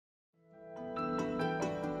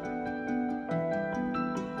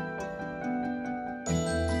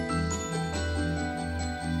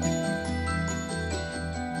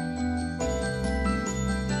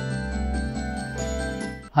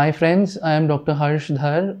Hi friends, I am Dr.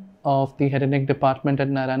 Dhar of the Head and Neck Department at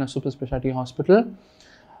Narayana Superspeciality Hospital.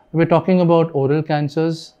 We're talking about oral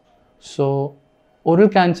cancers. So, oral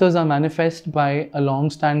cancers are manifest by a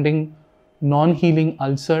long-standing non-healing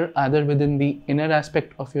ulcer either within the inner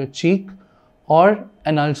aspect of your cheek or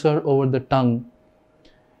an ulcer over the tongue.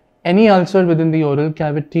 Any ulcer within the oral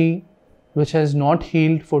cavity which has not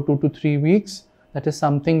healed for 2 to 3 weeks, that is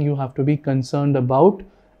something you have to be concerned about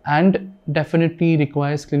and definitely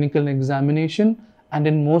requires clinical examination and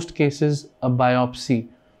in most cases a biopsy.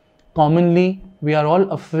 Commonly, we are all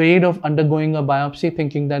afraid of undergoing a biopsy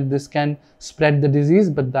thinking that this can spread the disease,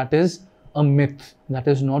 but that is a myth. That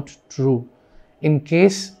is not true. In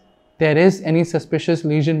case there is any suspicious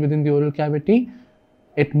lesion within the oral cavity,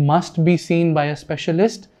 it must be seen by a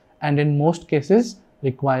specialist and in most cases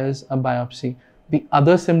requires a biopsy. The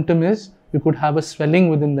other symptom is you could have a swelling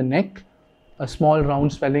within the neck, a small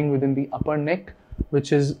round swelling within the upper neck,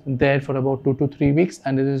 which is there for about 2 to 3 weeks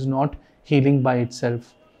and it is not healing by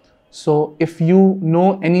itself. So if you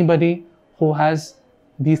know anybody who has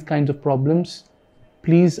these kinds of problems,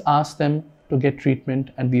 please ask them to get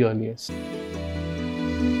treatment at the earliest.